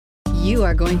You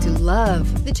are going to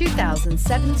love the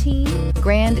 2017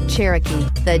 Grand Cherokee.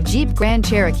 The Jeep Grand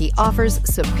Cherokee offers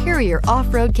superior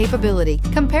off-road capability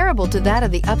comparable to that of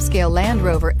the upscale Land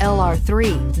Rover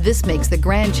LR3. This makes the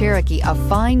Grand Cherokee a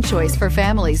fine choice for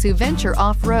families who venture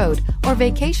off-road or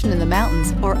vacation in the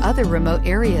mountains or other remote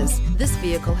areas. This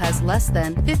vehicle has less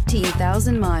than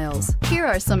 15,000 miles. Here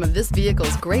are some of this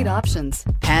vehicle's great options: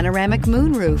 panoramic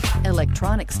moonroof,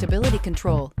 electronic stability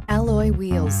control, alloy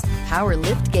wheels, power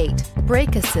lift gate,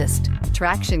 brake assist,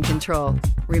 traction control,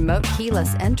 remote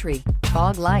keyless entry,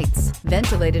 fog lights,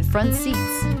 ventilated front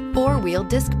seats, four-wheel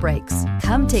disc brakes.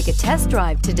 Come take a test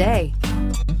drive today.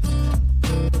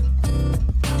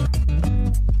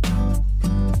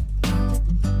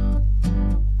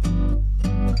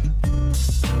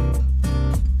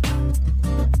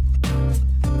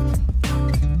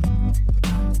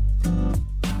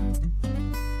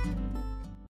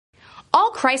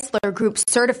 All Chrysler Group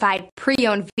certified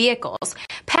pre-owned vehicles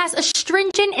pass a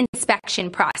stringent inspection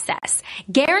process,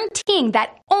 guaranteeing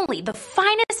that only the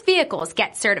finest vehicles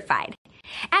get certified.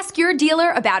 Ask your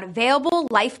dealer about available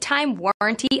lifetime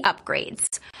warranty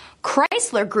upgrades.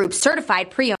 Chrysler Group certified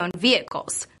pre-owned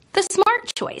vehicles, the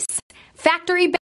smart choice. Factory